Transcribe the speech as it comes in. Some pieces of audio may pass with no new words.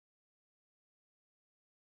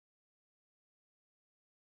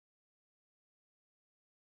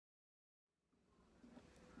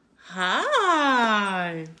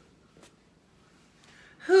Hi.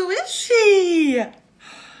 Who is she?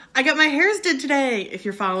 I got my hairs did today. If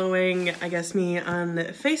you're following, I guess, me on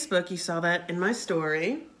Facebook, you saw that in my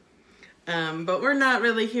story. But we're not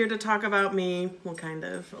really here to talk about me. Well, kind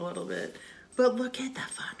of, a little bit. But look at the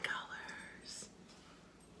fun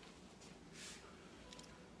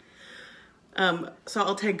colors. So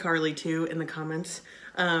I'll tag Carly too in the comments.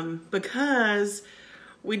 Because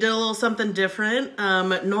we did a little something different.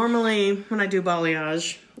 Normally when I do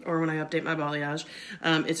balayage or when I update my balayage,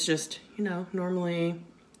 it's just, you know, normally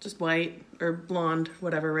just white or blonde,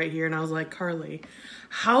 whatever right here. And I was like, Carly,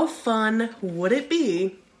 how fun would it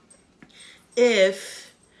be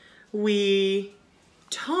if we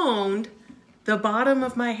toned the bottom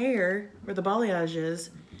of my hair where the balayage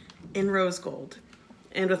is in rose gold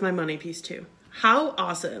and with my money piece too? How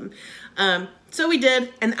awesome. So we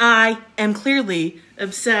did, and I am clearly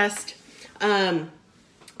obsessed.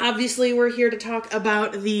 Obviously, we're here to talk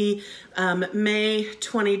about the May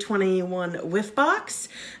 2021 Whiff Box.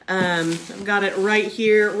 I've got it right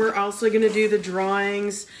here. We're also going to do the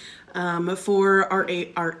drawings for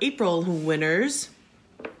our April winners.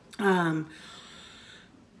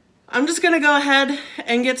 I'm just going to go ahead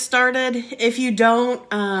and get started. If you don't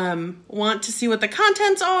want to see what the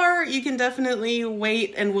contents are, you can definitely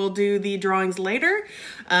wait and we'll do the drawings later.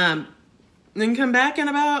 Then come back in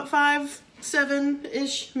about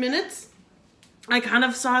 5-7-ish minutes. I kind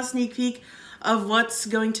of saw a sneak peek of what's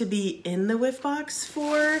going to be in the Whiff Box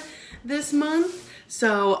for this month.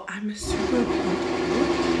 So I'm super pumped.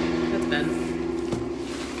 That's Ben.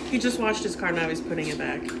 He just washed his car, now he's putting it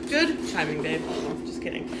back. Good timing, babe. Oh, just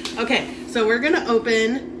kidding. Okay, so we're gonna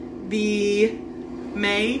open the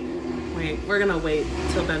May. Wait, we're gonna wait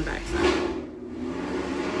till Ben backs up.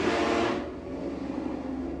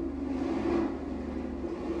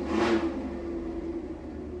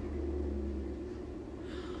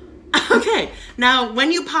 Okay, now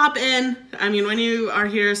when you pop in, when you are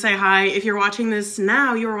here, say hi. If you're watching this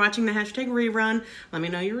now, you are watching the hashtag rerun. Let me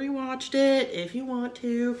know you rewatched it if you want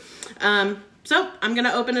to. So I'm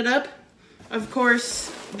gonna open it up. Of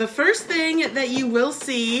course, the first thing that you will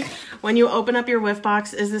see when you open up your Whiff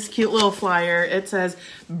Box is this cute little flyer. It says,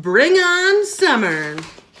 "Bring on summer."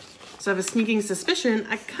 So I have a sneaking suspicion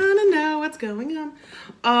I kind of know what's going on.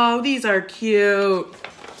 Oh, these are cute.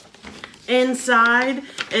 Inside,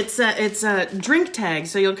 it's a drink tag.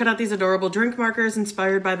 So you'll cut out these adorable drink markers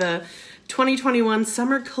inspired by the 2021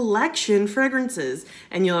 Summer Collection fragrances.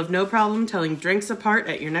 And you'll have no problem telling drinks apart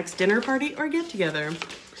at your next dinner party or get together.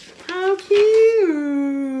 How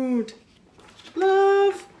cute.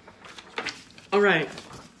 Love. All right.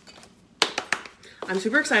 I'm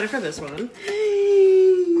super excited for this one.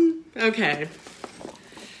 Okay.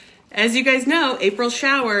 As you guys know, April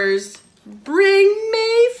showers bring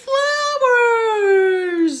May flowers.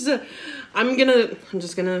 I'm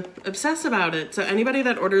just gonna obsess about it. So anybody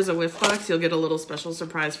that orders a Whiff Box, you'll get a little special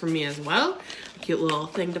surprise from me as well. A cute little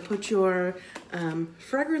thing to put your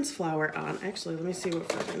fragrance flower on. Actually, let me see what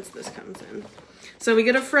fragrance this comes in. So we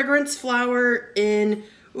get a fragrance flower in,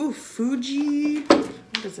 Fuji,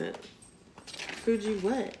 what is it? Fuji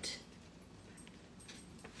what?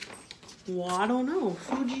 Well, I don't know.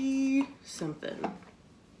 Fuji something.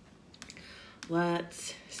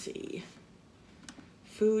 Let's see.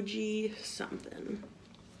 Fuji something.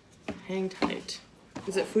 Hang tight.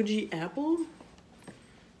 Is it Fuji apple?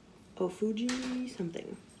 Oh, Fuji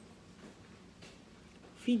something.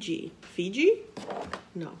 Fiji. Fiji?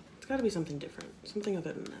 No, it's gotta be something different. Something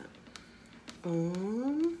other than that.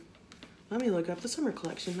 Let me look up the summer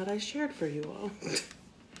collection that I shared for you all.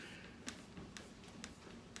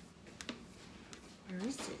 Where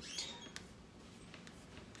is it?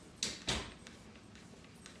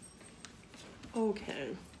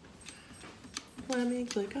 Okay, let me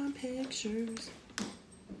click on pictures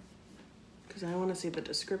because I want to see the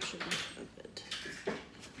description of it.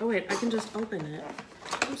 Oh wait, I can just open it.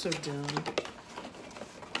 I'm so dumb.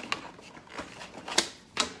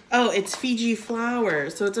 Oh, it's Fiji flower.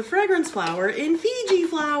 So it's a fragrance flower in Fiji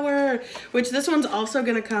flower, which this one's also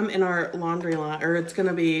going to come in our laundry line, or it's going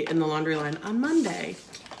to be in the laundry line on Monday.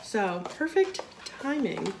 So perfect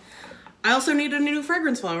timing. I also need a new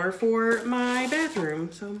fragrance flower for my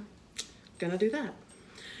bathroom, so gonna do that.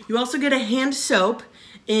 You also get a hand soap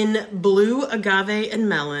in blue, agave, and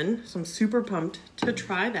melon, so I'm super pumped to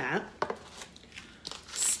try that.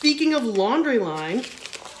 Speaking of laundry line,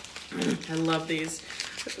 I love these.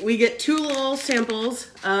 We get 2 little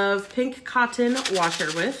samples of pink cotton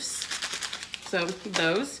washer whiffs. So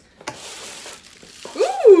those.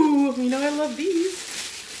 Ooh, you know I love these.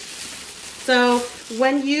 So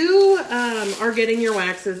when you are getting your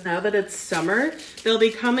waxes, now that it's summer, they'll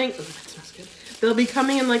be coming, oh, that smells good. They'll be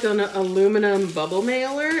coming in like an aluminum bubble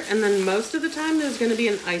mailer, and then most of the time there's gonna be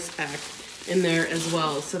an ice pack in there as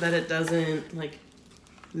well so that it doesn't like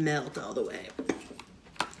melt all the way.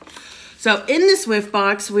 So in this Whiff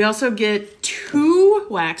Box, we also get 2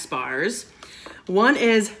 wax bars. One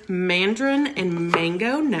is Mandarin and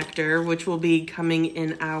Mango Nectar, which will be coming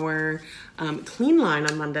in our clean line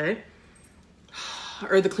on Monday.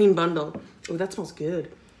 Or the clean bundle. Oh, that smells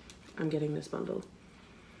good. I'm getting this bundle.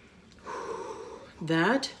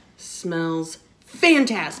 That smells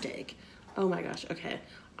fantastic. Oh my gosh, okay.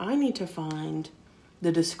 I need to find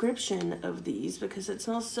the description of these because it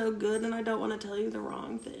smells so good and I don't want to tell you the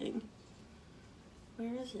wrong thing.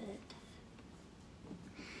 Where is it?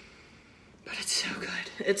 But it's so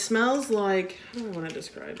good. It smells like, how do I want to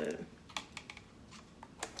describe it?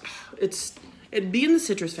 It'd be in the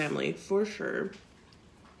citrus family for sure.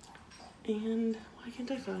 And why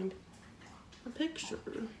can't I find a picture?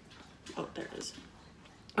 Oh, there it is.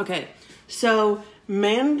 Okay, so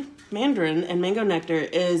Mandarin and Mango Nectar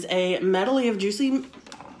is a medley of juicy,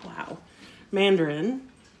 Mandarin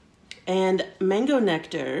and Mango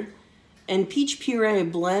Nectar and peach puree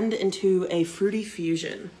blend into a fruity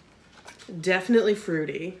fusion. Definitely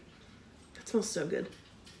fruity. That smells so good.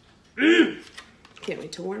 Can't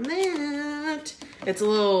wait to warm that. It's a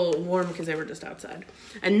little warm because they were just outside.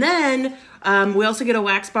 And then we also get a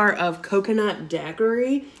wax bar of coconut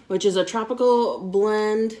daiquiri, which is a tropical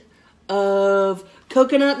blend of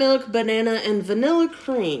coconut milk, banana, and vanilla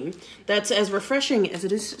cream. That's as refreshing as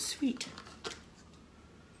it is sweet.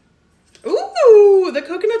 Ooh, the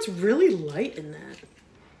coconut's really light in that.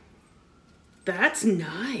 That's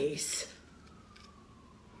nice.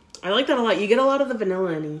 I like that a lot. You get a lot of the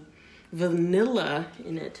vanilla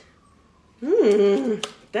in it.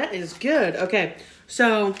 That is good. Okay,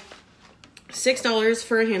 so $6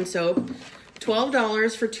 for a hand soap,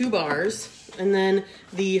 $12 for 2 bars, and then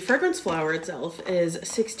the fragrance flower itself is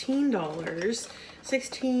 $16.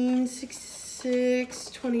 16,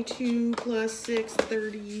 6, 22 plus 6,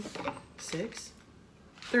 36.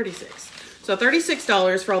 36. So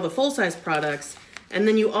 $36 for all the full-size products, and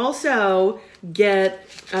then you also get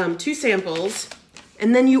 2 samples.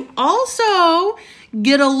 And then you also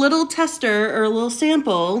get a little tester or a little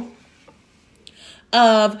sample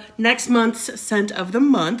of next month's scent of the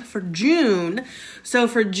month for June. So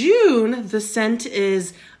for June, the scent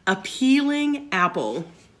is Appealing Apple.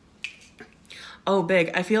 Oh, big.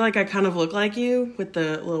 I feel like I kind of look like you with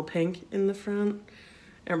the little pink in the front.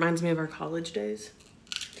 It reminds me of our college days.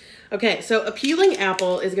 Okay, so Appealing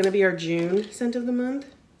Apple is going to be our June scent of the month.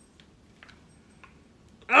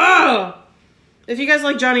 Oh! If you guys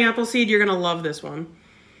like Johnny Appleseed, you're going to love this one.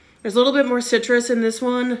 There's a little bit more citrus in this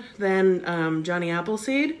one than Johnny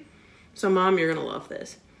Appleseed. So, Mom, you're going to love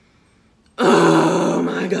this. Oh,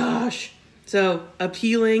 my gosh. So,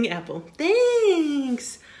 Appealing Apple.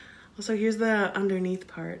 Thanks. Also, here's the underneath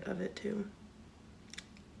part of it, too.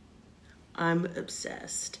 I'm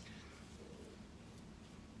obsessed.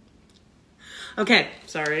 Okay,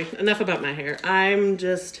 sorry. Enough about my hair. I'm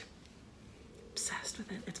just obsessed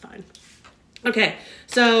with it. It's fine. Okay,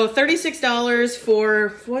 so $36 for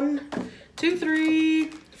 1, 2, 3,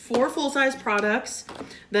 4 full-size products.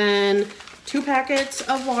 Then 2 packets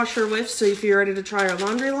of washer whiffs. So if you're ready to try our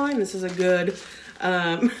laundry line, this is a good,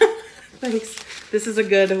 thanks. This is a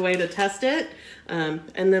good way to test it. And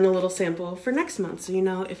then a little sample for next month so you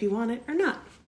know if you want it or not.